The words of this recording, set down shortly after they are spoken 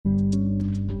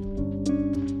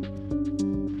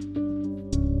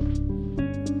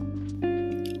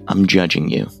I'm judging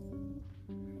you.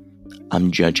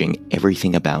 I'm judging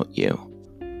everything about you.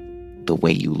 The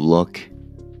way you look,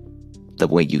 the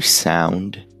way you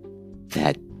sound,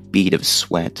 that bead of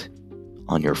sweat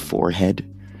on your forehead.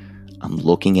 I'm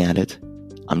looking at it.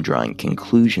 I'm drawing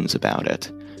conclusions about it.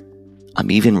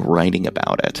 I'm even writing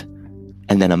about it.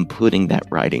 And then I'm putting that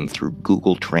writing through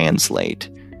Google Translate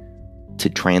to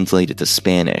translate it to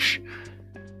Spanish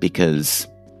because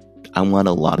I want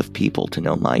a lot of people to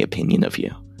know my opinion of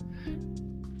you.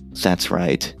 That's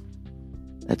right.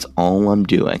 That's all I'm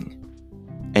doing.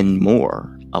 And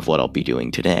more of what I'll be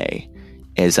doing today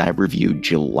as I review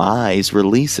July's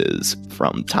releases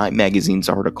from Time Magazine's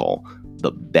article,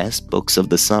 The Best Books of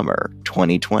the Summer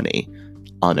 2020,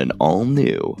 on an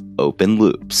all-new Open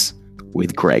Loops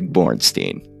with Greg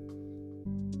Bornstein.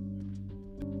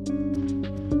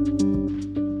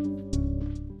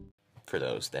 For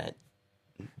those that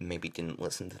maybe didn't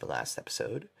listen to the last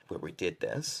episode where we did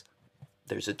this,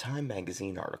 there's a Time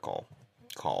Magazine article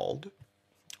called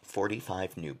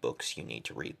 45 New Books You Need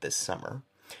to Read This Summer,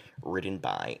 written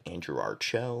by Andrew R.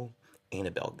 Cho,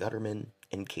 Annabelle Gutterman,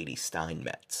 and Katie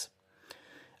Steinmetz,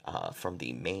 from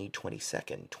the May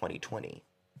 22nd, 2020.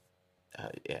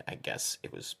 I guess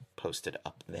it was posted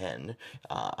up then.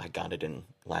 I got it in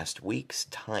last week's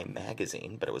Time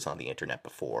Magazine, but it was on the internet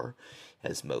before,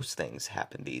 as most things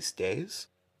happen these days.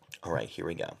 All right, here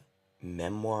we go.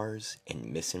 Memoirs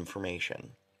and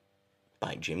Misinformation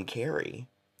by Jim Carrey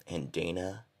and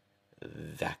Dana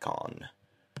Vachon,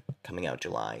 coming out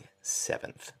July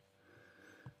 7th.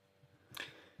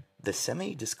 The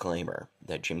semi-disclaimer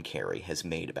that Jim Carrey has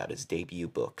made about his debut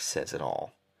book says it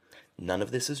all. None of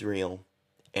this is real,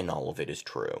 and all of it is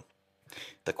true.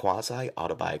 The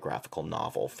quasi-autobiographical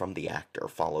novel from the actor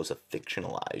follows a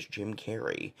fictionalized Jim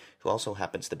Carrey, who also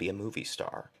happens to be a movie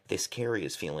star. This Carrey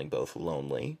is feeling both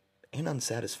lonely and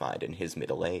unsatisfied in his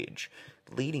middle age,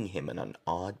 leading him in an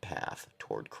odd path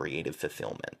toward creative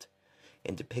fulfillment.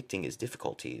 In depicting his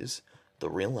difficulties, the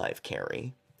real-life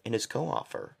Carrey and his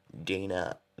co-author,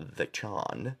 Dana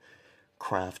Vachon,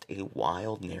 craft a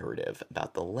wild narrative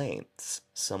about the lengths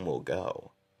some will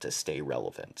go to stay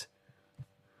relevant.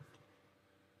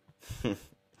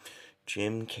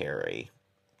 Jim Carrey.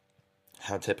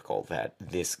 How typical that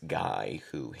this guy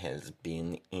who has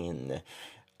been in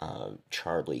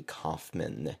Charlie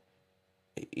Kaufman,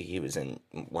 he was in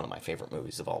one of my favorite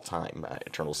movies of all time,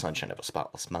 Eternal Sunshine of a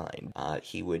Spotless Mind.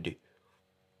 He would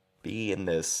be in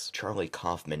this Charlie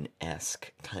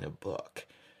Kaufman-esque kind of book.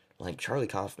 Like, Charlie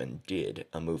Kaufman did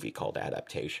a movie called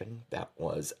Adaptation that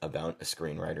was about a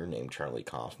screenwriter named Charlie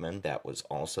Kaufman that was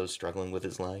also struggling with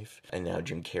his life. And now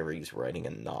Jim Carrey's writing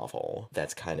a novel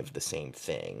that's kind of the same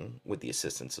thing with the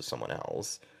assistance of someone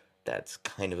else that's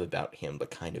kind of about him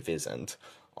but kind of isn't.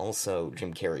 Also,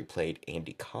 Jim Carrey played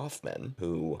Andy Kaufman,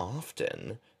 who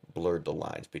often blurred the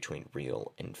lines between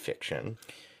real and fiction.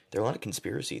 There are a lot of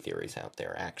conspiracy theories out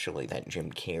there, actually, that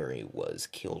Jim Carrey was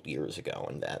killed years ago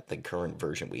and that the current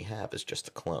version we have is just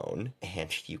a clone.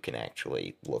 And you can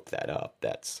actually look that up.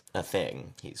 That's a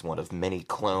thing. He's one of many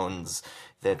clones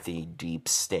that the deep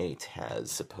state has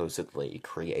supposedly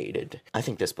created. I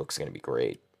think this book's going to be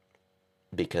great,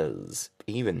 because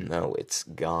even though it's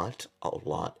got a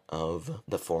lot of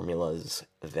the formulas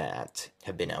that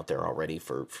have been out there already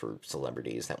for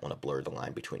celebrities that want to blur the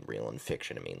line between real and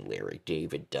fiction, I mean, Larry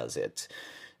David does it.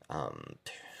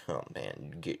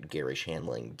 Gary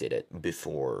Shandling did it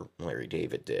before Larry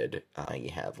David did.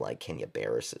 You have, like, Kenya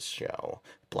Barris's show,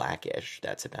 Blackish,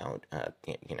 that's about,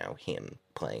 him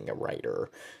playing a writer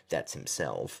that's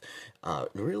himself.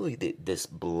 Really, this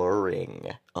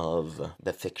blurring of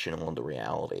the fictional and the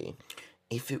reality.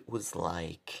 If it was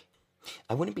like...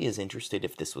 I wouldn't be as interested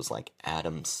if this was like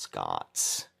Adam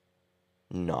Scott's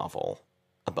novel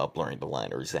about blurring the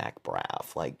line, or Zach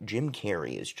Braff. Like, Jim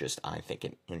Carrey is just, I think,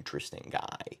 an interesting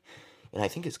guy. And I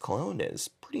think his clone is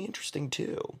pretty interesting,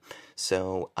 too.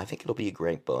 So, I think it'll be a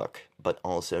great book. But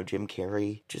also, Jim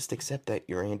Carrey, just accept that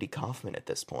you're Andy Kaufman at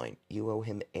this point. You owe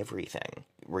him everything.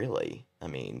 Really. I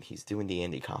mean, he's doing the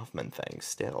Andy Kaufman thing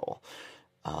still.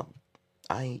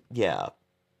 I'm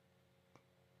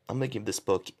gonna give this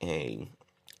book A-.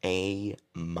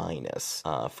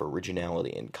 For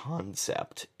originality and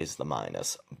concept is the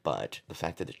minus, but the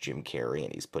fact that it's Jim Carrey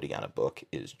and he's putting out a book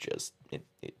is just,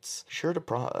 it's sure to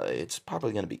it's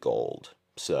probably going to be gold.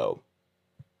 So,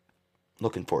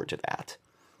 looking forward to that.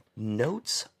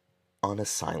 Notes on a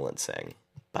Silencing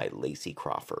by Lacey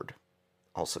Crawford.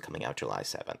 also coming out July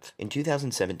 7th. In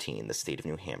 2017, the state of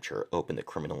New Hampshire opened a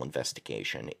criminal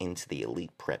investigation into the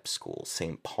elite prep school,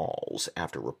 St. Paul's,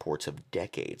 after reports of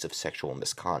decades of sexual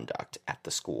misconduct at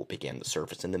the school began to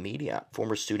surface in the media.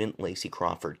 Former student Lacey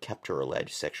Crawford kept her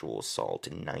alleged sexual assault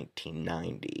in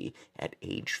 1990 at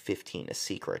age 15 a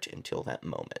secret until that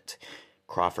moment.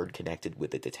 Crawford connected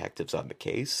with the detectives on the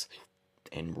case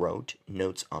and wrote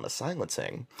Notes on a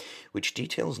Silencing, which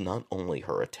details not only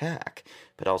her attack,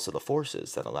 but also the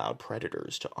forces that allowed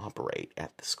predators to operate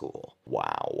at the school.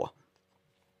 Wow.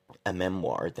 A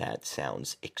memoir that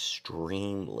sounds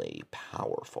extremely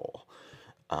powerful.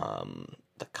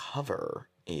 The cover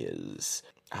is...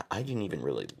 I didn't even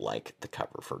really like the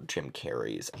cover for Jim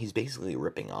Carrey's. He's basically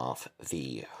ripping off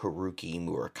the Haruki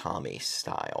Murakami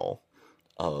style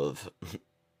of,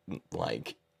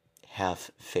 like,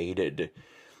 half-faded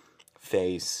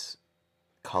face,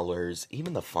 colors.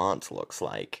 Even the font looks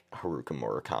like Haruki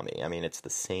Murakami. I mean, it's the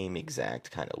same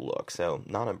exact kind of look, so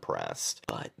not impressed.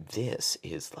 But this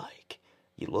is like,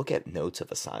 you look at Notes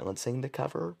of a Silencing, the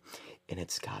cover, and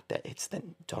it's got that, it's the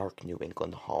dark New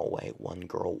England hallway, one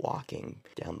girl walking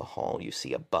down the hall, you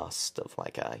see a bust of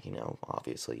like a,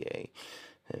 obviously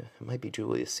it might be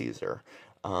Julius Caesar.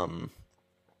 I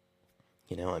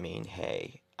mean,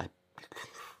 hey, I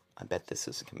bet this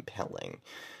is compelling.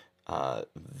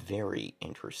 Very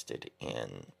interested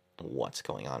in what's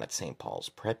going on at St. Paul's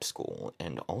Prep School,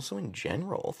 and also in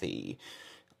general, Me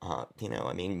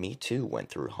Too went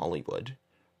through Hollywood.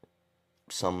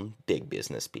 Some big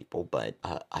business people, but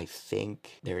I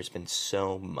think there's been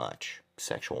so much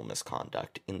sexual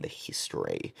misconduct in the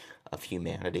history of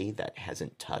humanity that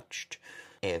hasn't touched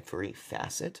every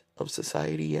facet of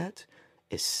society yet,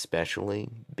 especially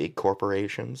big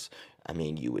corporations. I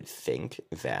mean, you would think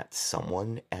that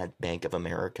someone at Bank of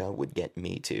America would get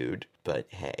Me Too'd, but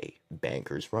hey,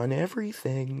 bankers run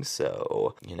everything,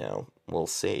 so, we'll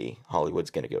see.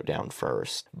 Hollywood's gonna go down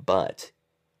first. But,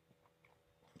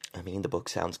 I mean, the book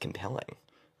sounds compelling.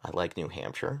 I like New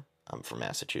Hampshire. I'm from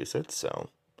Massachusetts, so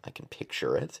I can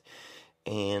picture it.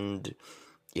 And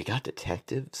you got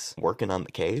detectives working on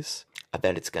the case. I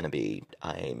bet it's going to be,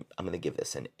 I'm going to give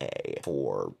this an A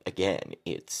for, again,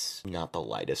 it's not the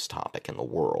lightest topic in the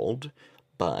world,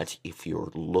 but if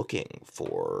you're looking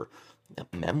for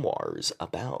memoirs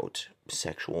about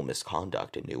sexual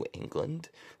misconduct in New England,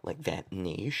 like that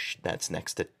niche that's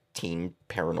next to teen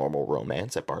paranormal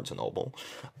romance at Barnes & Noble,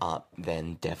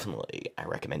 then definitely I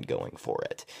recommend going for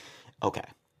it. Okay.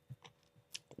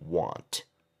 Want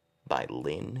by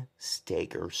Lynn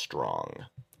Stager Strong,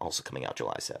 also coming out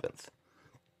July 7th.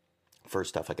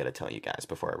 First off, I gotta tell you guys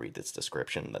before I read this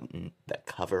description, that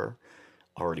cover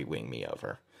already winged me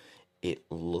over. It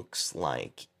looks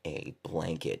like a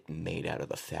blanket made out of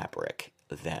the fabric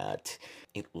that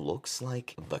it looks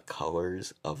like the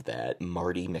colors of that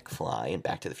Marty McFly in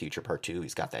Back to the Future Part 2.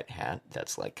 He's got that hat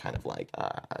that's like kind of like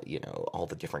all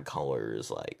the different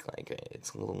colors, like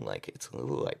it's a little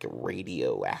like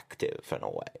radioactive in a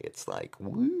way. It's like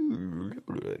woo,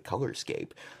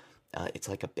 colorscape. It's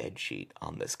like a bed sheet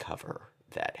on this cover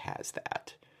that has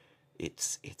that.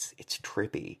 It's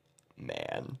trippy,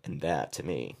 man, and that to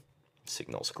me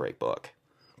signals a great book.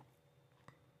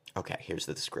 Okay, here's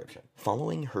the description.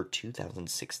 Following her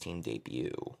 2016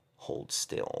 debut, Hold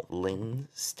Still, Lynn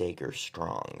Stager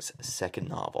Strong's second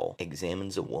novel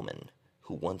examines a woman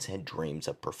who once had dreams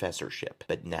of professorship,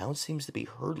 but now seems to be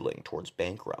hurtling towards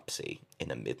bankruptcy in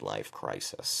a midlife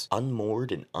crisis.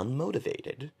 Unmoored and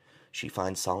unmotivated, she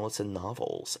finds solace in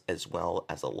novels, as well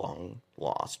as a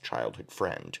long-lost childhood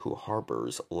friend who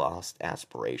harbors lost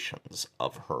aspirations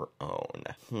of her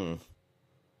own.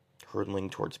 Hurtling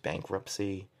towards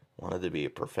bankruptcy, wanted to be a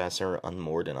professor,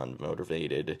 unmoored and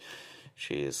unmotivated.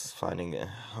 She is finding...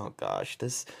 Oh gosh,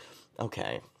 this...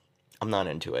 Okay, I'm not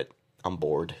into it. I'm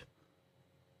bored.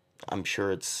 I'm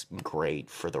sure it's great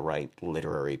for the right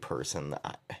literary person.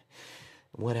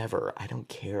 Whatever, I don't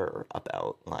care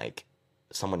about, like,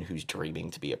 someone who's dreaming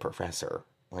to be a professor.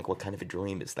 Like, what kind of a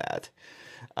dream is that?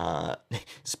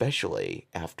 Especially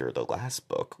after the last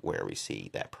book where we see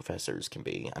that professors can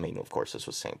be, I mean, of course, this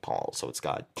was St. Paul, so it's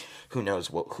got, who knows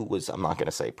who was, I'm not going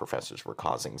to say professors were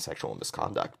causing sexual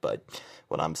misconduct, but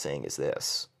what I'm saying is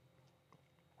this.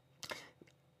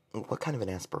 What kind of an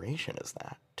aspiration is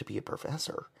that, to be a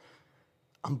professor?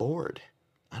 I'm bored.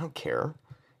 I don't care.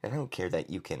 I don't care that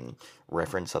you can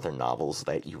reference other novels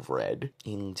that you've read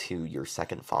into your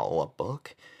second follow-up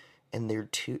book. And they're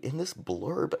in this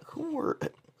blurb,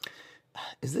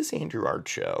 is this Andrew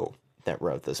Archo that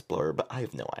wrote this blurb. I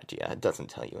have no idea. It doesn't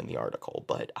tell you in the article,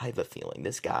 but I have a feeling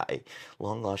this guy,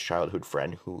 long lost childhood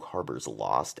friend who harbors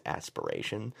lost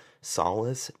aspiration,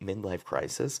 solace, midlife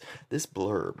crisis, this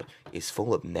blurb is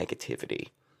full of negativity.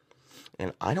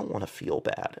 And I don't want to feel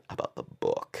bad about the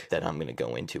book that I'm going to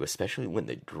go into, especially when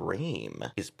the dream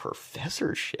is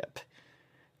professorship.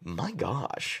 My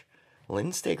gosh.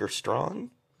 Lynn Staker Strong,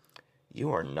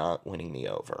 you are not winning me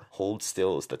over. Hold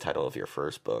Still is the title of your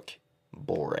first book.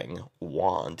 Boring.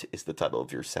 Want is the title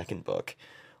of your second book.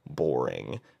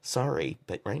 Boring. Sorry,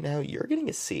 but right now you're getting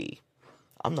a C.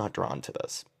 I'm not drawn to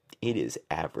this. It is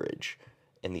average.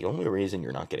 And the only reason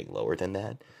you're not getting lower than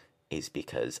that is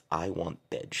because I want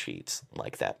bed sheets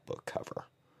like that book cover.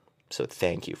 So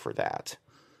thank you for that.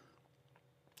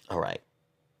 Alright,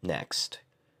 next.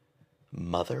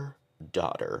 Mother,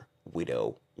 Daughter,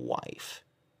 Widow, Wife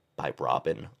by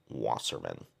Robin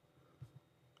Wasserman.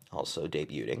 Also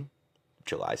debuting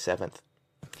July 7th.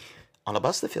 On a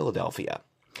bus to Philadelphia,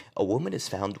 a woman is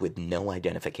found with no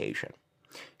identification.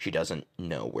 She doesn't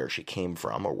know where she came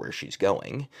from or where she's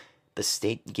going. The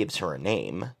state gives her a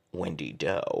name, Wendy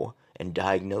Doe, and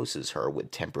diagnoses her with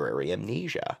temporary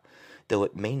amnesia, though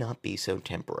it may not be so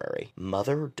temporary.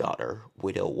 Mother, daughter,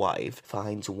 widow, wife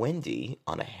finds Wendy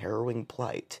on a harrowing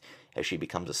plight as she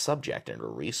becomes a subject in a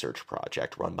research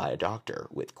project run by a doctor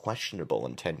with questionable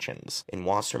intentions. In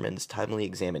Wasserman's timely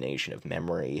examination of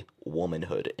memory,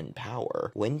 womanhood, and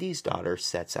power, Wendy's daughter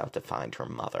sets out to find her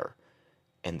mother,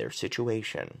 and their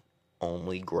situation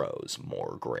only grows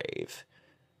more grave.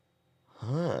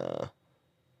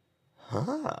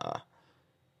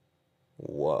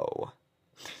 Whoa.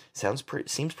 Seems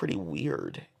pretty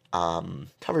weird.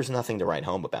 Covers nothing to write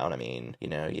home about. I mean,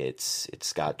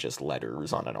 it's got just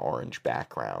letters on an orange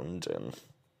background and,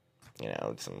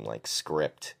 some, like,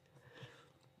 script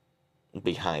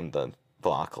behind the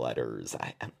block letters.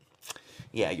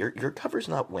 Yeah, your cover's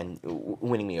not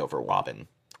winning me over, Robin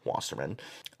Wasserman.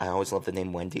 I always love the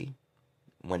name Wendy.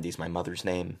 Wendy's my mother's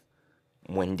name.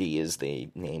 Wendy is the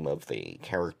name of the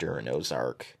character in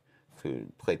Ozark, who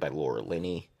played by Laura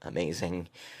Linney. Amazing.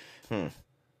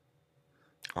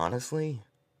 Honestly,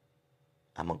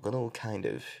 I'm a little kind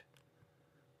of...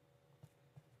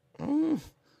 I'm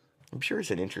sure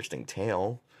it's an interesting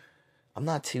tale. I'm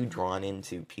not too drawn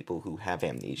into people who have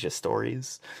amnesia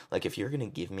stories. Like, if you're gonna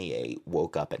give me a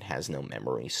woke up and has no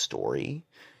memory story,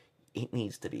 it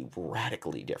needs to be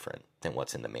radically different than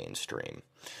what's in the mainstream.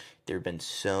 There have been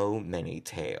so many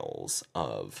tales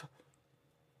of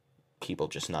people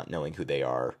just not knowing who they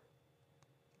are,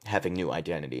 having new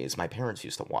identities. My parents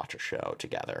used to watch a show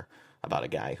together about a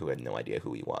guy who had no idea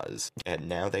who he was, and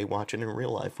now they watch it in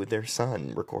real life with their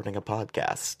son recording a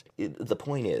podcast. The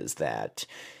point is that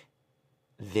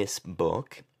this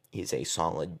book is a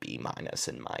solid B-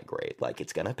 in my grade. Like,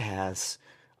 it's gonna pass.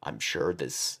 I'm sure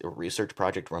this research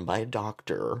project run by a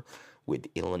doctor with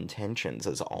ill intentions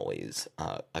is always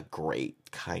a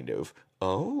great kind of,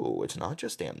 oh, it's not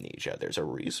just amnesia, there's a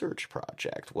research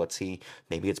project.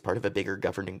 Maybe it's part of a bigger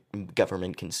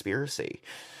government conspiracy.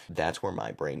 That's where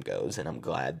my brain goes, and I'm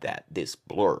glad that this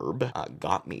blurb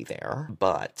got me there.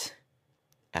 But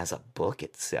as a book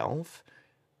itself,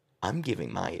 I'm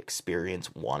giving my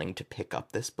experience wanting to pick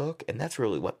up this book, and that's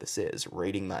really what this is,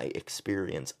 rating my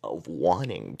experience of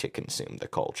wanting to consume the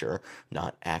culture,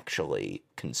 not actually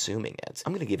consuming it.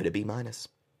 I'm going to give it a B-.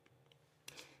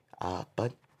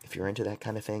 But if you're into that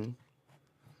kind of thing,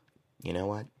 you know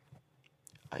what?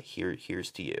 Here's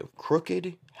to you.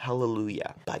 Crooked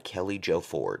Hallelujah by Kelly Jo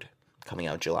Ford, coming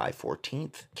out July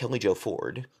 14th. Kelly Jo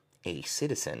Ford, a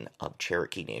citizen of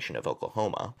Cherokee Nation of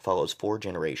Oklahoma, follows 4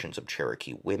 generations of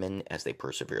Cherokee women as they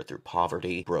persevere through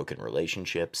poverty, broken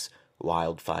relationships,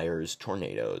 wildfires,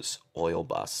 tornadoes, oil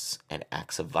busts, and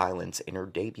acts of violence in her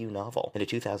debut novel. In a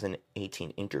 2018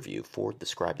 interview, Ford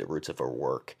described the roots of her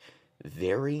work: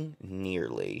 very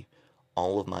nearly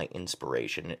all of my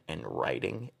inspiration in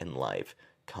writing and life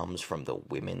comes from the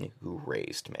women who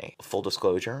raised me. Full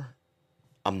disclosure,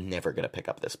 I'm never going to pick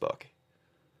up this book.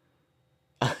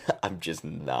 I'm just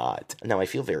not. Now, I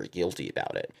feel very guilty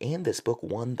about it. And this book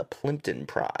won the Plimpton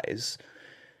Prize.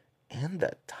 And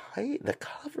the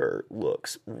cover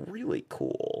looks really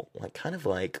cool. Like, kind of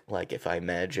like if I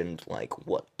imagined, like,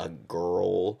 what a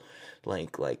girl,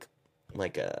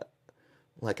 like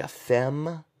a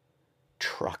femme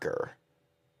trucker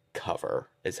cover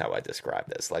is how I describe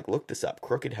this. Like, look this up.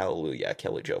 Crooked Hallelujah,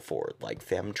 Kelly Jo Ford, like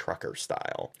femme trucker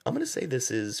style. I'm going to say this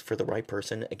is for the right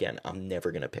person. Again, I'm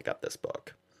never going to pick up this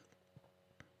book.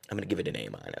 I'm going to give it an A-.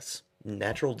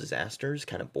 Natural disasters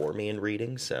kind of bore me in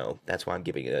reading, so that's why I'm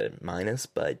giving it a minus,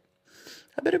 but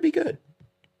I bet it'd be good.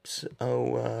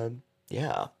 So,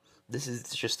 yeah. this is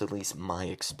just at least my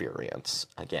experience,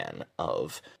 again,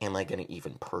 of am I going to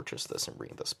even purchase this and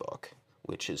read this book?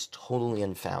 Which is totally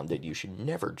unfounded. You should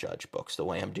never judge books the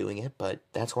way I'm doing it, but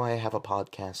that's why I have a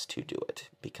podcast to do it,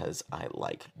 because I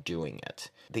like doing it.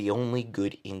 The Only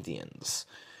Good Indians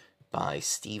by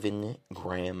Stephen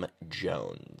Graham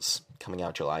Jones, coming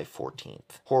out July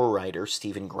 14th. Horror writer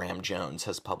Stephen Graham Jones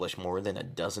has published more than a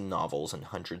dozen novels and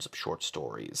hundreds of short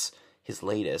stories. His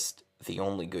latest, The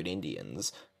Only Good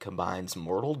Indians, combines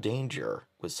mortal danger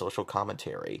with social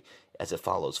commentary as it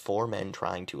follows four men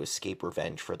trying to escape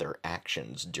revenge for their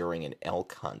actions during an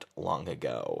elk hunt long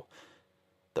ago.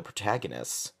 The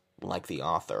protagonists, like the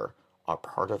author, are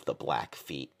part of the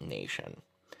Blackfeet Nation.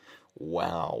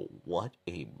 Wow, what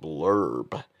a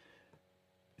blurb.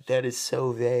 That is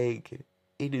so vague.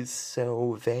 It is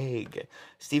so vague.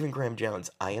 Stephen Graham Jones,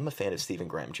 I am a fan of Stephen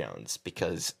Graham Jones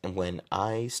because when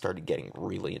I started getting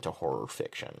really into horror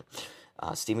fiction,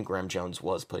 Stephen Graham Jones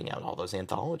was putting out all those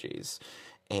anthologies,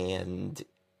 and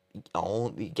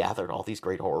he gathered all these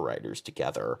great horror writers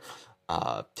together.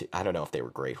 I don't know if they were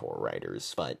great horror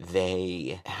writers, but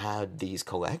they had these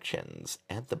collections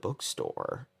at the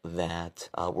bookstore that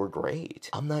were great.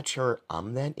 I'm not sure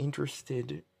I'm that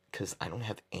interested because I don't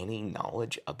have any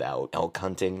knowledge about elk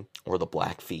hunting or the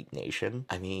Blackfeet Nation.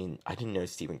 I mean, I didn't know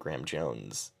Stephen Graham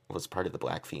Jones was part of the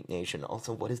Blackfeet Nation.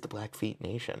 Also, what is the Blackfeet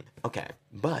Nation? Okay,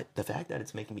 but the fact that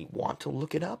it's making me want to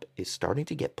look it up is starting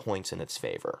to get points in its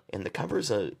favor. And the cover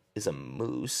is a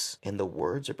moose, and the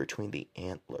words are between the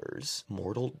antlers.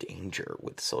 Mortal danger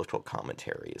with social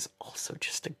commentary is also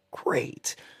just a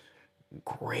great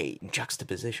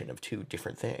juxtaposition of two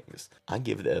different things. I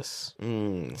give this,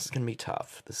 this is going to be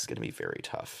tough. This is going to be very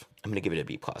tough. I'm going to give it a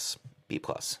B+. B+.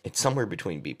 It's somewhere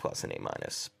between B+ and A-,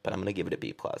 but I'm going to give it a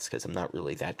B+ because I'm not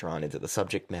really that drawn into the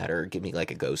subject matter. Give me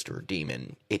like a ghost or a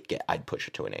demon, I'd push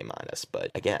it to an A-,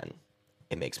 but again,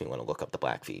 it makes me want to look up the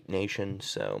Blackfeet Nation,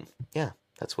 so yeah,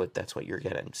 that's what you're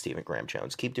getting, Stephen Graham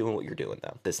Jones. Keep doing what you're doing,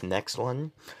 though. This next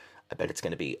one, I bet it's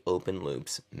going to be Open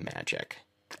Loop's Magic.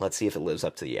 Let's see if it lives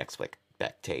up to the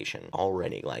expectation.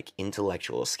 Already, like,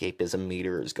 intellectual escapism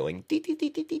meter is going dee dee dee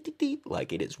dee dee dee dee,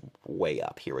 like it is way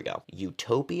up. Here we go.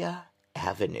 Utopia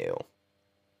Avenue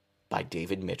by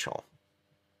David Mitchell,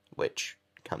 which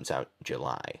comes out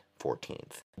July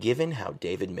 14th. Given how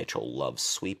David Mitchell loves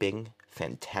sweeping,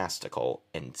 fantastical,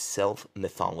 and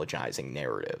self-mythologizing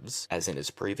narratives, as in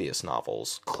his previous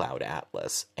novels, Cloud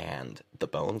Atlas and The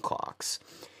Bone Clocks,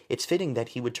 it's fitting that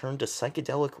he would turn to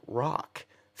psychedelic rock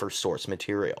for source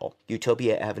material.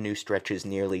 Utopia Avenue stretches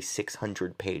nearly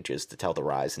 600 pages to tell the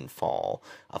rise and fall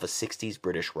of a 60s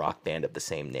British rock band of the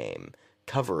same name,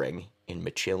 covering, in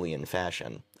Mitchellian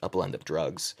fashion, a blend of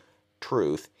drugs,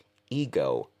 truth,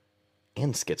 ego,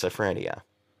 and schizophrenia.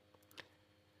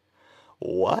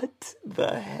 What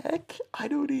the heck?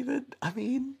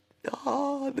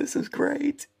 This is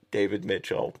great. David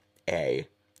Mitchell, A.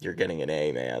 You're getting an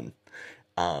A, man.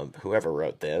 Whoever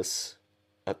wrote this,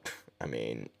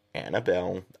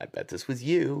 Annabelle, I bet this was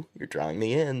you. You're drawing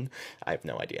me in. I have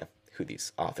no idea who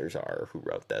these authors are or who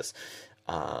wrote this.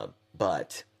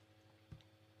 But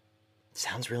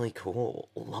sounds really cool.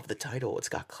 Love the title. It's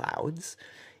got clouds.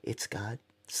 It's got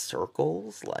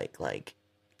circles, like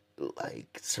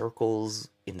circles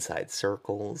inside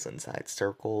circles inside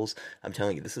circles. I'm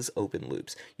telling you, this is Open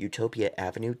Loops. Utopia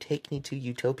Avenue. Take me to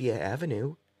Utopia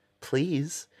Avenue,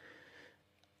 please.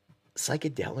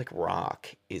 Psychedelic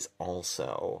rock is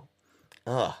also,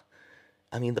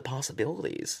 the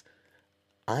possibilities.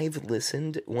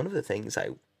 One of the things I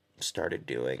started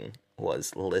doing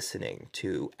was listening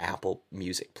to Apple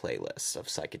Music playlists of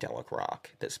psychedelic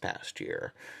rock this past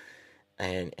year.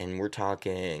 And we're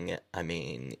talking,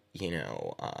 time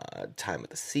of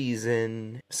the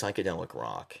season. Psychedelic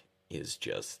rock is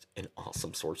just an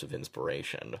awesome source of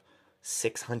inspiration.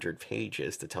 600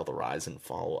 pages to tell the rise and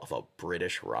fall of a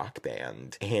British rock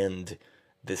band. And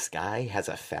this guy has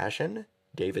a fashion,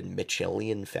 David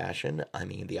Mitchellian fashion.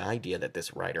 The idea that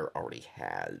this writer already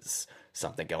has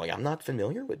something going. I'm not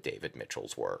familiar with David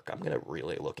Mitchell's work. I'm going to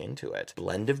really look into it.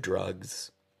 Blend of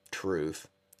drugs, truth,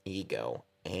 ego,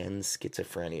 and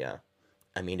schizophrenia.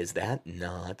 Is that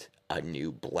not a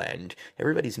new blend?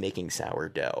 Everybody's making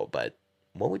sourdough, but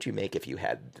what would you make if you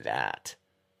had that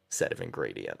set of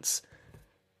ingredients?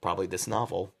 Probably this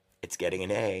novel. It's getting an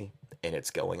A, and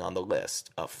it's going on the list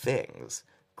of things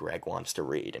Greg wants to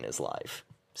read in his life.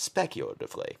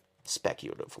 Speculatively.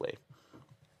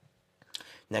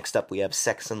 Next up, we have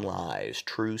Sex and Lies,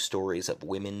 True Stories of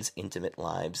Women's Intimate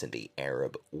Lives in the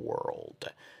Arab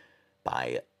World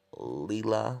by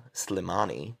Leila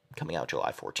Slimani, coming out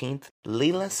July 14th.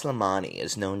 Leila Slimani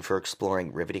is known for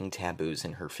exploring riveting taboos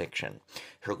in her fiction.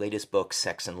 Her latest book,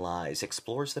 Sex and Lies,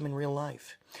 explores them in real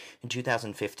life. In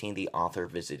 2015, the author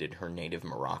visited her native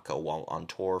Morocco while on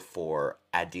tour for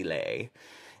Adile,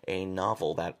 a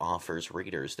novel that offers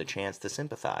readers the chance to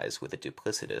sympathize with a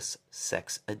duplicitous,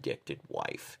 sex-addicted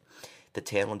wife. The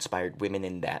tale inspired women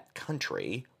in that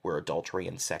country, where adultery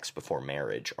and sex before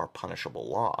marriage are punishable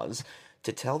laws,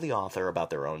 to tell the author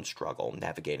about their own struggle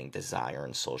navigating desire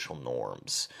and social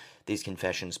norms. These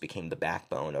confessions became the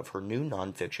backbone of her new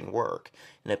nonfiction work,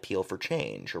 an appeal for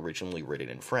change, originally written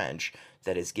in French,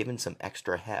 that is given some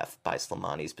extra heft by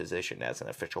Slimani's position as an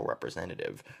official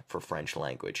representative for French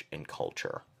language and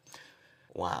culture.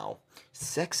 Wow.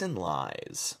 Sex and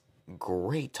lies.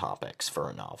 Great topics for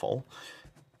a novel.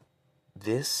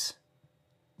 This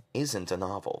isn't a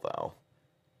novel, though.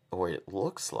 Or it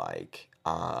looks like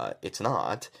it's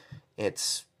not.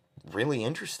 It's really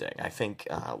interesting. I think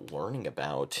learning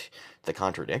about the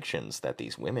contradictions that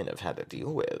these women have had to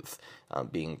deal with,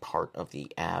 being part of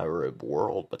the Arab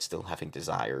world but still having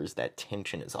desires, that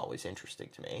tension is always interesting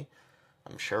to me.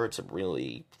 I'm sure it's a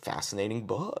really fascinating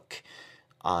book.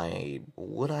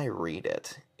 Would I read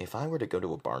it? If I were to go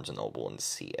to a Barnes & Noble and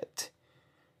see it,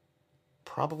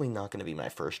 probably not going to be my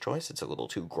first choice. It's a little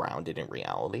too grounded in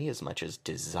reality, as much as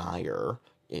desire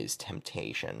is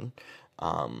temptation.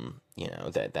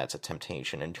 That's a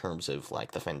temptation in terms of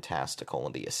like the fantastical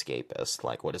and the escapist.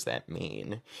 Like, what does that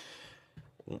mean?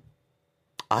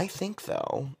 I think,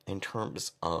 though, in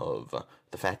terms of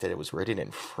the fact that it was written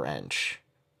in French,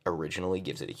 originally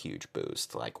gives it a huge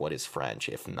boost. Like, what is French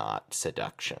if not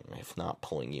seduction, if not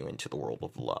pulling you into the world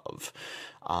of love?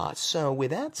 So,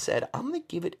 with that said, I'm going to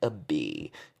give it a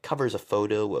B. Covers a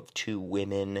photo of two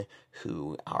women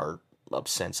who are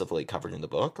ostensibly covered in the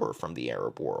book or from the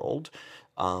Arab world.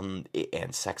 And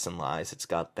Sex and Lies, it's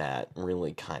got that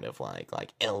really kind of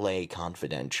like LA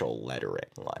Confidential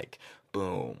lettering, like,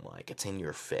 boom, like it's in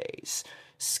your face.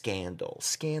 Scandal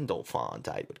font,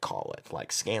 I would call it,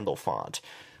 like scandal font.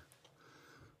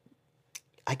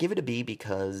 I give it a B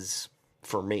because,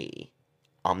 for me,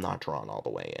 I'm not drawn all the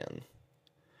way in.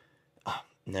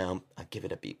 No, I give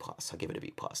it a B plus. I'll give it a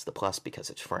B plus. The plus because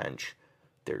it's French.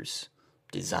 There's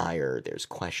desire, there's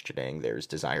questioning, there's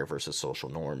desire versus social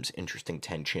norms, interesting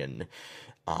tension.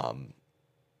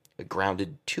 Too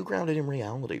grounded in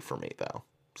reality for me, though.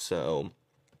 So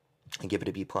I give it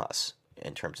a B plus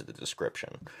in terms of the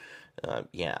description.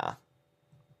 Yeah.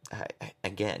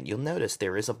 Again, you'll notice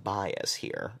there is a bias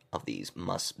here of these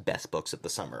best books of the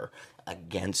summer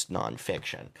against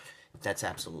nonfiction. That's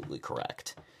absolutely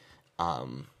correct.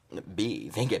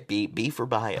 They get B for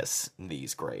bias in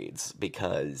these grades,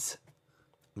 because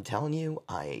I'm telling you,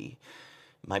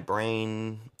 my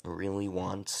brain really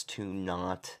wants to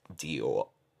not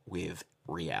deal with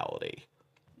reality.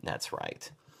 That's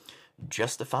right.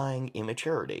 Justifying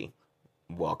immaturity.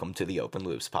 Welcome to the Open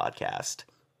Loops podcast.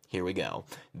 Here we go.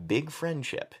 Big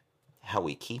Friendship, How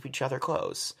We Keep Each Other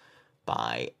Close,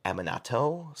 by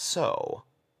Aminatou Sow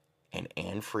and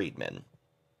Ann Friedman,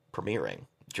 premiering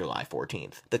July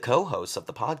 14th. The co-hosts of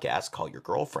the podcast, Call Your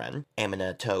Girlfriend,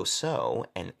 Aminatou Sow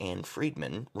and Ann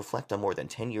Friedman, reflect on more than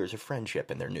 10 years of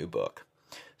friendship in their new book.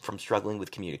 From struggling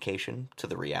with communication to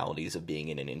the realities of being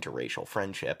in an interracial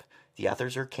friendship, the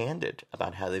authors are candid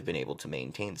about how they've been able to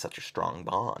maintain such a strong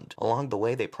bond. Along the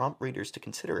way, they prompt readers to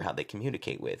consider how they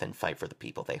communicate with and fight for the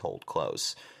people they hold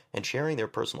close. And sharing their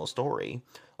personal story,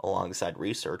 alongside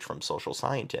research from social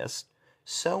scientists,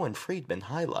 Sow and Friedman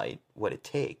highlight what it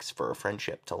takes for a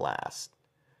friendship to last.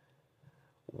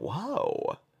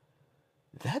 Whoa,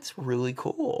 that's really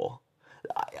cool.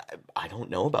 I don't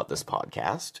know about this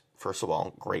podcast. First of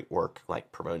all, great work,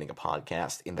 like promoting a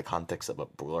podcast in the context of a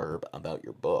blurb about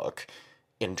your book.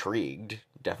 Intrigued.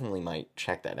 Definitely might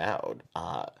check that out.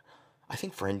 I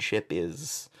think friendship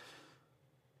is,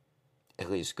 at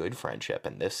least good friendship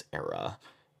in this era.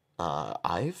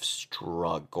 I've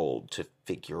struggled to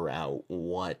figure out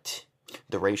what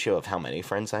the ratio of how many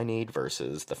friends I need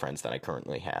versus the friends that I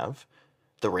currently have.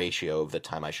 The ratio of the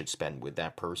time I should spend with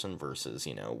that person versus,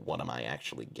 what am I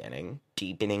actually getting?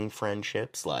 Deepening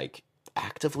friendships, like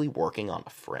actively working on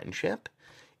a friendship,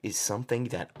 is something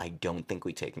that I don't think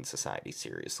we take in society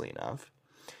seriously enough.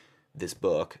 This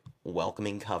book,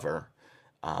 welcoming cover,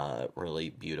 really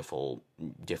beautiful,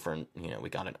 different, we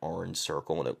got an orange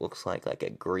circle and it looks like a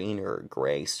green or a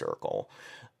gray circle,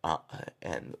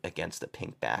 and against a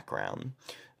pink background.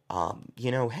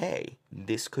 Hey,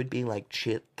 this could be like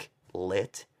chick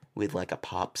lit with like a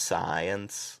pop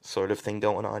science sort of thing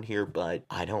going on here, but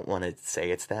I don't want to say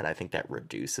it's that. I think that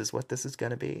reduces what this is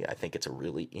going to be. I think it's a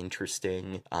really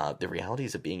interesting, the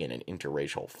realities of being in an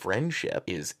interracial friendship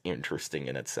is interesting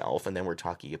in itself. And then we're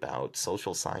talking about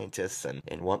social scientists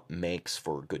and what makes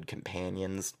for good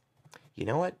companions. You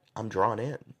know what? I'm drawn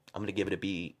in. I'm gonna give it a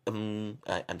B.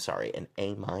 I'm sorry, an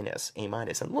A minus. A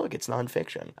minus. And look, it's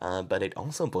nonfiction, but it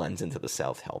also blends into the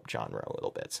self-help genre a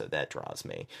little bit, so that draws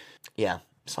me. Yeah,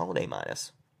 solid A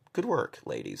minus. Good work,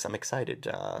 ladies. I'm excited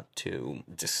to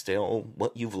distill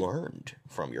what you've learned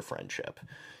from your friendship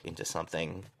into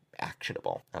something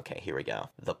actionable. Okay, here we go.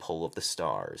 The Pull of the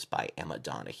Stars by Emma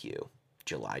Donoghue,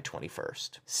 July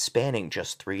 21st. Spanning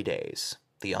just 3 days,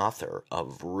 the author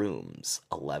of Room's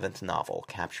 11th novel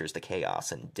captures the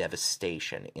chaos and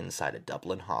devastation inside a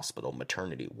Dublin hospital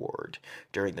maternity ward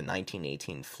during the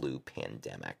 1918 flu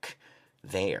pandemic.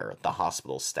 There, the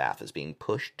hospital staff is being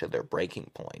pushed to their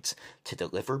breaking points to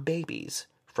deliver babies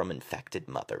from infected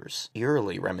mothers.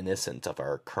 Eerily reminiscent of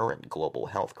our current global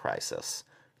health crisis,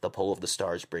 The Pull of the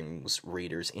Stars brings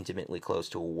readers intimately close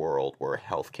to a world where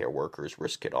healthcare workers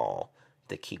risk it all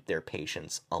to keep their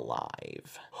patients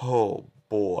alive. Oh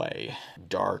boy.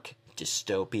 Dark,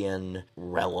 dystopian,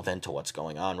 relevant to what's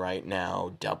going on right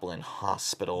now. Dublin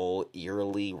Hospital,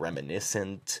 eerily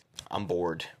reminiscent. I'm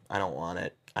bored. I don't want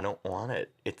it. I don't want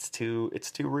it. It's too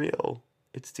real.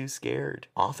 It's too scared.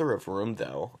 Author of Room,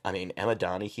 though, I mean, Emma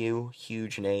Donoghue,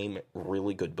 huge name,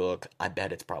 really good book. I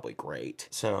bet it's probably great.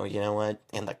 So, you know what?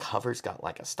 And the cover's got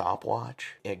like a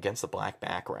stopwatch against the black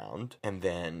background, and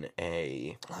then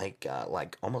a, like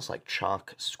almost like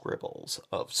chalk scribbles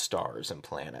of stars and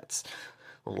planets.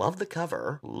 Love the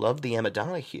cover. Love the Emma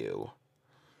Donoghue.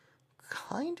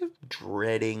 Kind of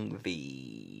dreading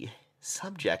the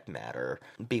subject matter.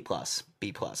 B plus.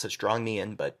 It's drawing me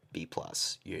in, but B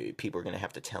plus. People are gonna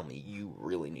have to tell me you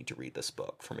really need to read this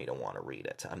book for me to want to read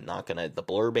it. I'm not gonna. The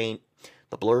blurb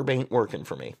ain't working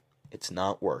for me. It's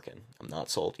not working. I'm not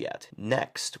sold yet.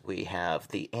 Next, we have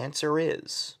The Answer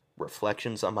Is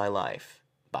Reflections on My Life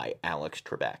by Alex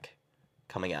Trebek,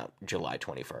 coming out July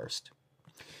 21st.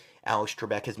 Alex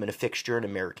Trebek has been a fixture in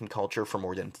American culture for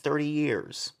more than 30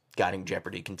 years, guiding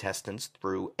Jeopardy contestants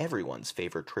through everyone's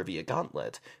favorite trivia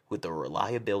gauntlet with the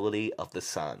reliability of the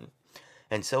sun.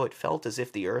 And so it felt as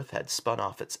if the Earth had spun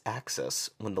off its axis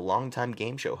when the longtime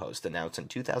game show host announced in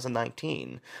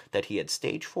 2019 that he had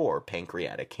stage 4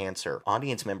 pancreatic cancer.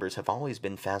 Audience members have always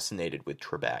been fascinated with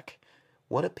Trebek.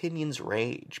 What opinions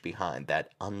rage behind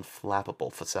that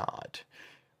unflappable facade?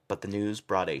 But the news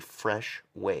brought a fresh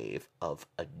wave of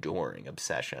adoring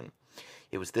obsession.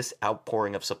 It was this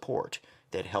outpouring of support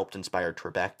that helped inspire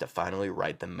Trebek to finally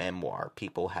write the memoir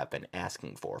people have been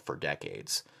asking for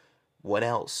decades. What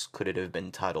else could it have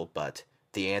been titled but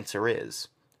The Answer Is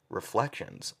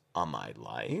Reflections on My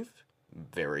Life?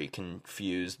 Very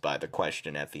confused by the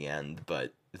question at the end,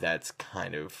 but that's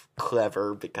kind of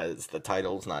clever because the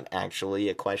title's not actually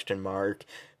a question mark,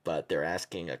 but they're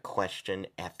asking a question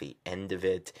at the end of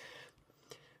it.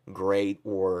 Great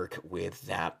work with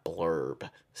that blurb.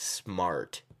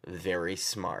 Smart. Very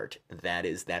smart. That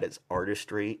is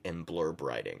artistry and blurb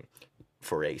writing.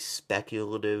 For a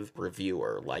speculative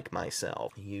reviewer like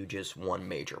myself, you just won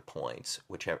major points.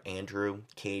 Whichever Andrew,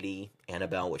 Katie,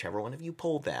 Annabelle, whichever one of you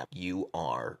pulled that, you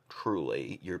are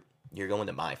truly you're going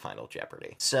to my final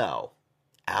Jeopardy. So,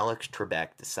 Alex Trebek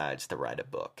decides to write a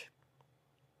book.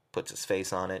 Puts his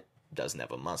face on it, doesn't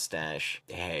have a mustache.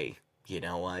 Hey, you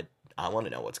know what? I want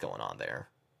to know what's going on there.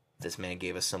 This man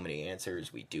gave us so many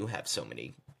answers. We do have so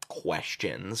many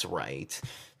questions, right?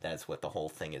 That's what the whole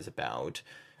thing is about.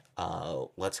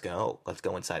 Let's go. Let's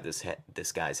go inside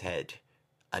this guy's head.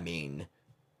 I mean,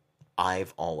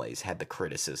 I've always had the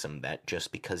criticism that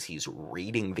just because he's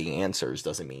reading the answers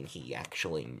doesn't mean he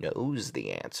actually knows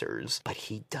the answers. But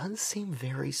he does seem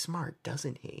very smart,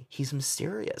 doesn't he? He's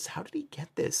mysterious. How did he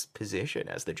get this position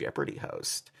as the Jeopardy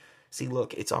host? See,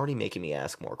 look, it's already making me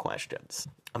ask more questions.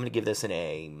 I'm going to give this an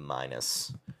A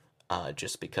minus,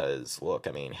 just because, look,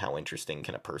 I mean, how interesting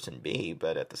can a person be?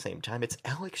 But at the same time, it's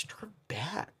Alex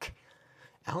Trebek.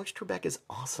 Alex Trebek is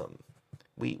awesome.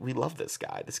 We love this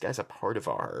guy. This guy's a part of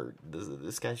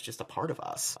this guy's just a part of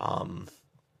us. I'm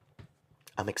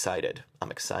excited.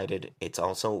 It's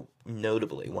also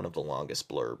notably one of the longest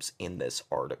blurbs in this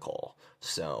article.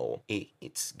 So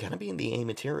it's going to be in the A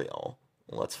material.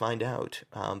 Let's find out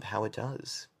how it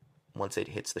does once it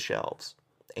hits the shelves.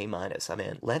 A minus, I'm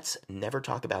in. Let's Never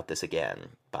Talk About This Again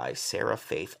by Sarah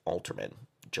Faith Alterman,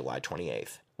 July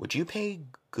 28th. Would you pay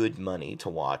good money to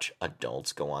watch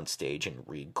adults go on stage and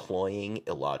read cloying,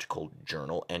 illogical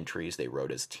journal entries they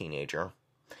wrote as a teenager?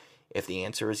 If the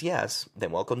answer is yes,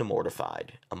 then welcome to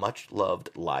Mortified, a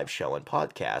much-loved live show and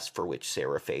podcast for which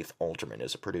Sarah Faith Alterman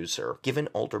is a producer. Given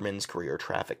Alterman's career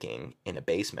trafficking in a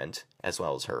basement, as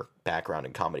well as her background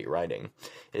in comedy writing,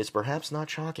 it is perhaps not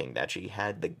shocking that she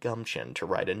had the gumption to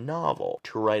write a novel,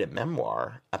 to write a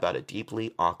memoir about a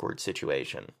deeply awkward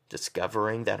situation,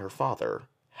 discovering that her father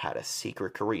had a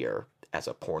secret career as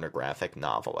a pornographic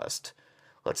novelist.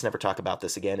 Let's Never Talk About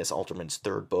This Again is Alterman's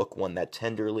third book, one that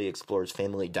tenderly explores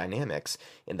family dynamics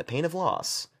in the pain of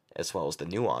loss, as well as the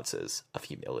nuances of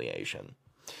humiliation.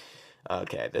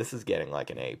 Okay, this is getting like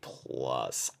an A+.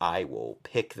 I will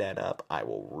pick that up. I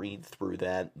will read through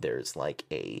that. There's like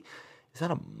a... Is that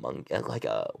a monk? Like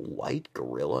a white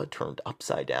gorilla turned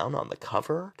upside down on the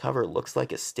cover? Cover looks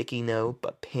like a sticky note,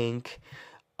 but pink.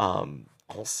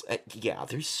 Also, yeah,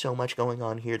 there's so much going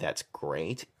on here. That's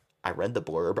great. I read the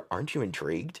blurb. Aren't you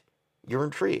intrigued? You're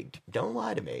intrigued. Don't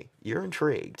lie to me. You're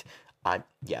intrigued.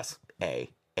 Yes, A.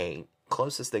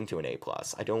 Closest thing to an A+.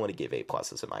 I don't want to give A+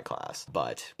 in my class,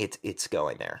 but it's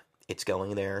going there. It's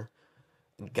going there.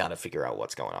 Gotta figure out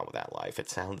what's going on with that life.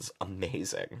 It sounds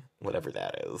amazing. Whatever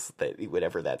that is.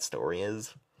 Whatever that story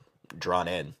is. Drawn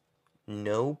in.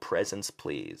 No Presents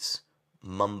Please.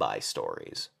 Mumbai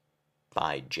Stories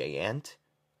by Jayant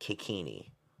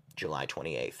Kekini. July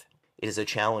 28th. It is a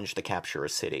challenge to capture a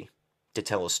city, to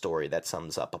tell a story that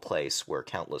sums up a place where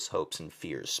countless hopes and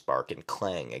fears spark and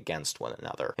clang against one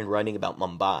another. In writing about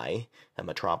Mumbai, a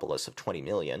metropolis of 20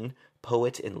 million,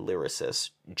 poet and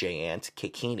lyricist Jayant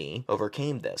Kekini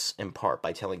overcame this, in part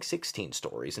by telling 16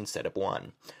 stories instead of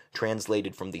one.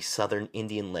 Translated from the southern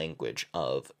Indian language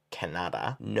of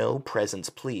Kannada, No Presents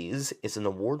Please is an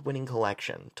award-winning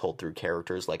collection told through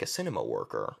characters like a cinema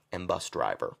worker and bus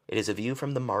driver. It is a view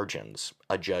from the margins,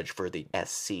 a judge for the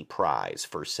SC Prize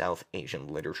for South Asian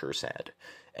Literature said,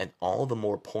 and all the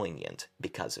more poignant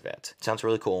because of it. Sounds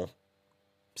really cool.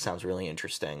 Sounds really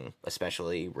interesting,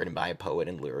 especially written by a poet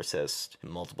and lyricist,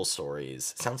 multiple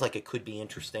stories. Sounds like it could be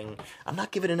interesting. I'm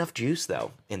not giving enough juice,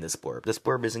 though, in this blurb. This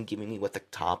blurb isn't giving me what the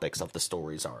topics of the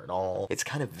stories are at all. It's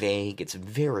kind of vague, it's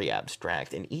very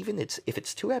abstract, and even if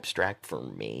it's too abstract for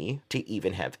me to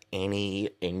even have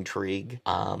any intrigue,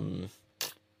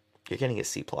 you're getting a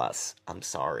C+. I'm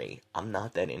sorry. I'm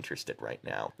not that interested right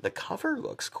now. The cover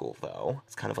looks cool, though.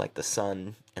 It's kind of like the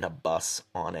sun and a bus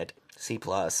on it. C+.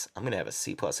 I'm going to have a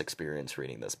C+ experience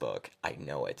reading this book. I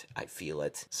know it. I feel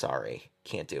it. Sorry.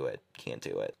 Can't do it. Can't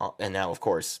do it. And now, of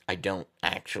course, I don't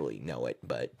actually know it,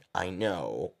 but I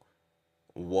know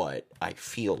what I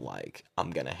feel like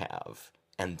I'm going to have.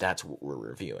 And that's what we're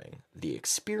reviewing. The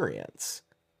experience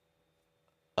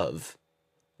of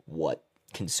what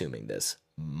consuming this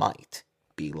might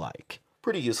be like.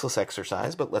 Pretty useless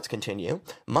exercise, but let's continue.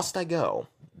 Must I Go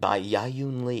by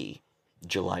Yayun Lee.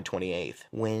 July 28th.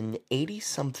 When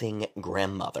 80-something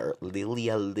grandmother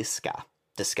Lilia Liska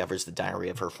discovers the diary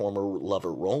of her former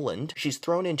lover Roland, she's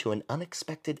thrown into an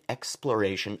unexpected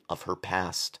exploration of her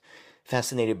past.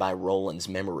 Fascinated by Roland's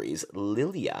memories,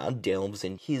 Lilia delves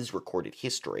in his recorded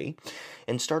history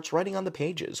and starts writing on the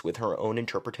pages with her own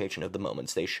interpretation of the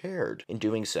moments they shared. In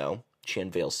doing so, she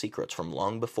unveils secrets from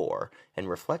long before and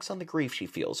reflects on the grief she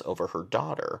feels over her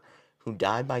daughter, who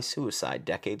died by suicide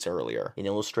decades earlier. In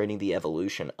illustrating the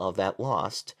evolution of that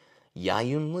loss,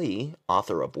 Yayun Lee,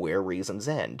 author of Where Reasons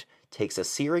End, takes a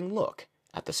searing look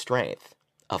at the strength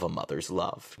of a mother's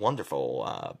love.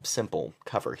 Wonderful, simple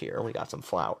cover here. We got some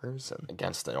flowers and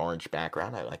against an orange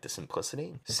background. I like the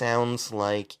simplicity. Sounds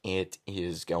like it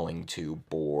is going to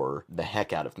bore the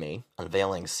heck out of me.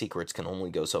 Unveiling secrets can only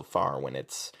go so far when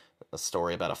it's a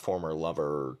story about a former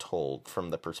lover told from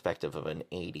the perspective of an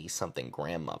 80-something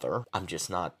grandmother. I'm just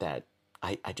not that...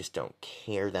 I just don't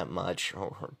care that much.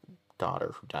 Oh, her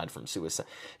daughter who died from suicide.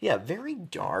 Yeah, very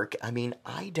dark. I mean,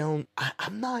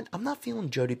 I'm not feeling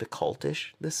Jodi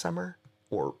Picoult-ish this summer.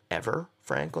 Or ever,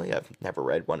 frankly. I've never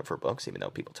read one of her books, even though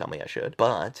people tell me I should.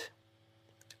 But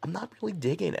I'm not really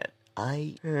digging it.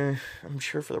 I'm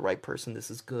sure for the right person this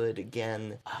is good.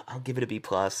 Again, I'll give it a B+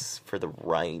 for the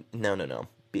right... No.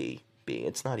 B.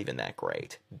 It's not even that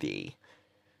great. B.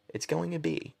 It's going a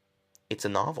B. It's a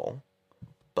novel,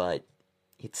 but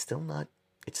it's still not,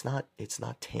 it's not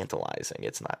tantalizing.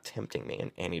 It's not tempting me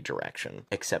in any direction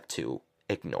except to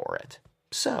ignore it.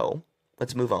 So,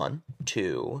 let's move on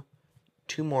to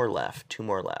two more left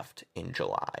in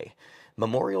July.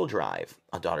 Memorial Drive,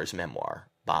 A Daughter's Memoir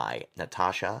by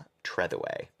Natasha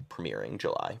Trethewey, premiering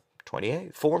July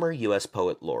 28. Former U.S.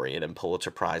 Poet Laureate and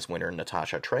Pulitzer Prize winner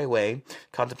Natasha Trethewey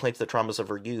contemplates the traumas of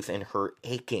her youth in her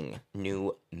aching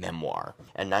new memoir.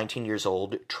 At 19 years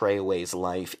old, Trethewey's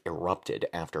life erupted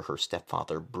after her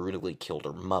stepfather brutally killed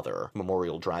her mother.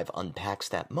 Memorial Drive unpacks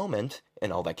that moment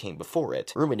and all that came before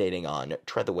it, ruminating on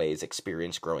Trethewey's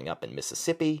experience growing up in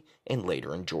Mississippi and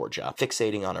later in Georgia.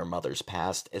 Fixating on her mother's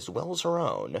past as well as her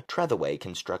own, Trethewey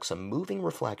constructs a moving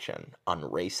reflection on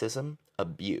racism,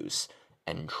 abuse,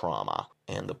 and trauma.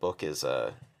 And the book is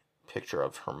a picture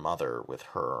of her mother with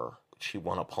her. She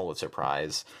won a Pulitzer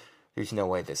Prize. There's no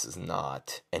way this is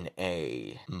not an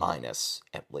A-,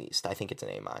 at least. I think it's an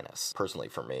A-. Personally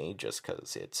for me, just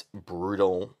because it's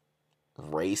brutal,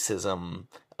 racism,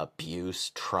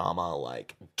 abuse, trauma,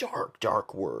 like dark,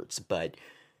 dark words. But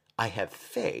I have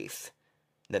faith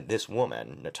that this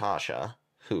woman, Natasha,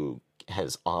 who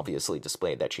has obviously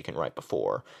displayed that she can write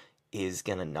before, is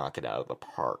gonna knock it out of the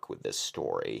park with this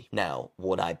story. Now,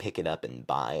 would I pick it up and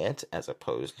buy it, as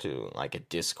opposed to, like, a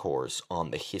discourse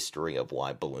on the history of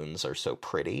why balloons are so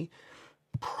pretty?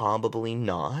 Probably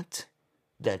not.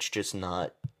 That's just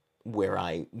not where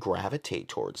I gravitate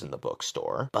towards in the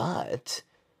bookstore. But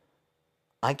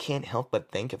I can't help but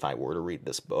think if I were to read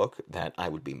this book that I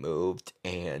would be moved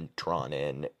and drawn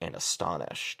in and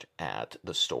astonished at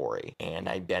the story. And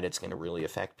I bet it's going to really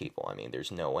affect people. I mean,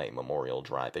 there's no way Memorial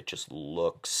Drive, it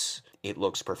looks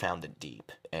profound and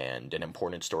deep and an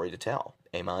important story to tell.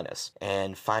 A-.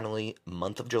 And finally,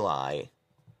 month of July,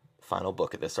 final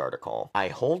book of this article. I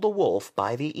Hold a Wolf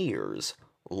by the Ears,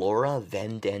 Laura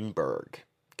Van Den Berg.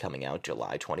 Coming out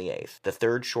July 28th. The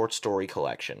third short story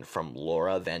collection from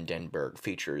Laura Van Den Berg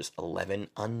features 11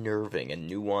 unnerving and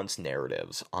nuanced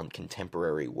narratives on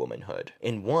contemporary womanhood.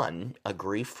 In one, a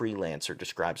grief freelancer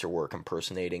describes her work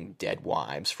impersonating dead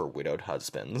wives for widowed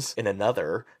husbands. In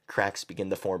another, cracks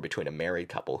begin to form between a married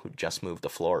couple who just moved to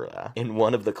Florida. In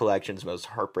one of the collection's most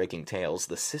heartbreaking tales,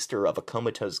 the sister of a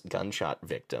comatose gunshot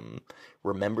victim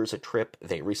remembers a trip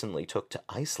they recently took to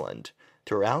Iceland.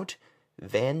 Throughout,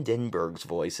 Van Den Berg's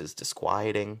voice is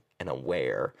disquieting and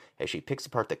aware as she picks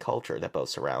apart the culture that both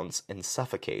surrounds and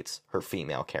suffocates her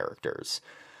female characters.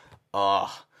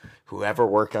 Whoever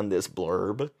worked on this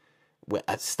blurb,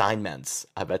 Steinmetz,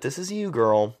 I bet this is you,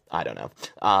 girl. I don't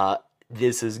know.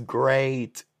 This is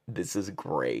great. This is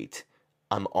great.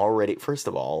 I'm already, first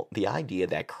of all, the idea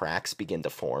that cracks begin to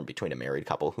form between a married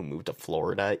couple who moved to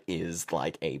Florida is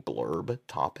like a blurb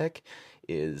topic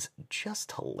is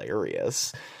just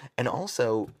hilarious. And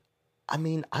also, I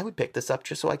mean, I would pick this up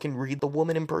just so I can read the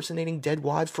woman impersonating dead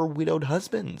wives for widowed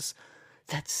husbands.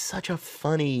 That's such a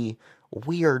funny,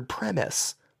 weird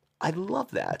premise. I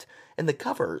love that. And the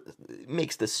cover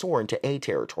makes this soar into A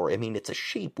territory. I mean, it's a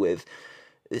sheep with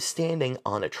standing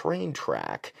on a train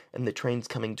track, and the train's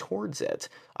coming towards it.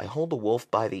 I hold a wolf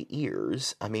by the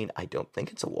ears. I mean, I don't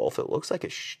think it's a wolf. It looks like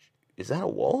is that a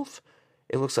wolf?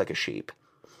 It looks like a sheep.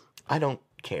 I don't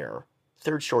care.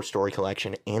 Third short story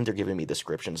collection, and they're giving me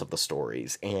descriptions of the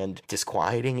stories, and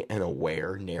disquieting and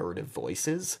aware narrative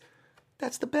voices.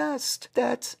 That's the best.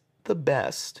 That's the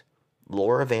best.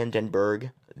 Laura Van Den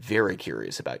Berg, very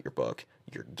curious about your book.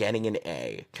 You're getting an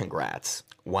A. Congrats.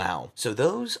 Wow. So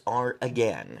those are,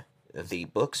 again, the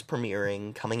books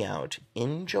premiering, coming out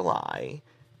in July,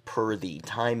 per the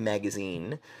Time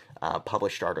Magazine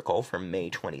published article from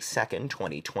May 22nd,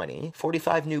 2020.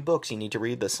 45 new books you need to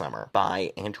read this summer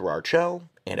by Andrew Archo,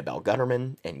 Annabelle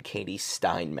Gutterman, and Katie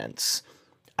Steinmetz.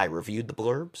 I reviewed the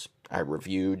blurbs. I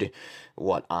reviewed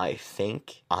what I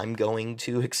think I'm going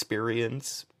to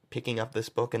experience picking up this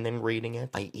book and then reading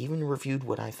it. I even reviewed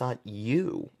what I thought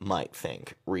you might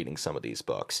think reading some of these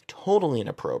books. Totally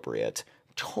inappropriate.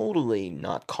 Totally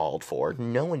not called for.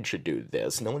 No one should do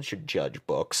this. No one should judge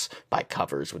books by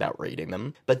covers without reading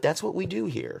them. But that's what we do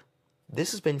here.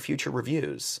 This has been Future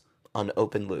Reviews on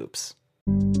Open Loops.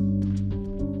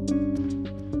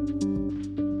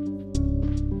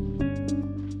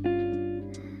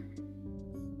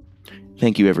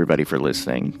 Thank you, everybody, for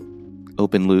listening.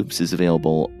 Open Loops is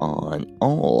available on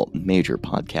all major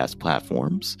podcast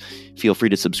platforms. Feel free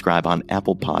to subscribe on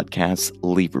Apple Podcasts,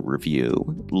 leave a review.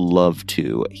 Love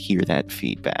to hear that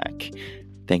feedback.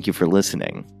 Thank you for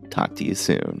listening. Talk to you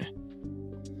soon.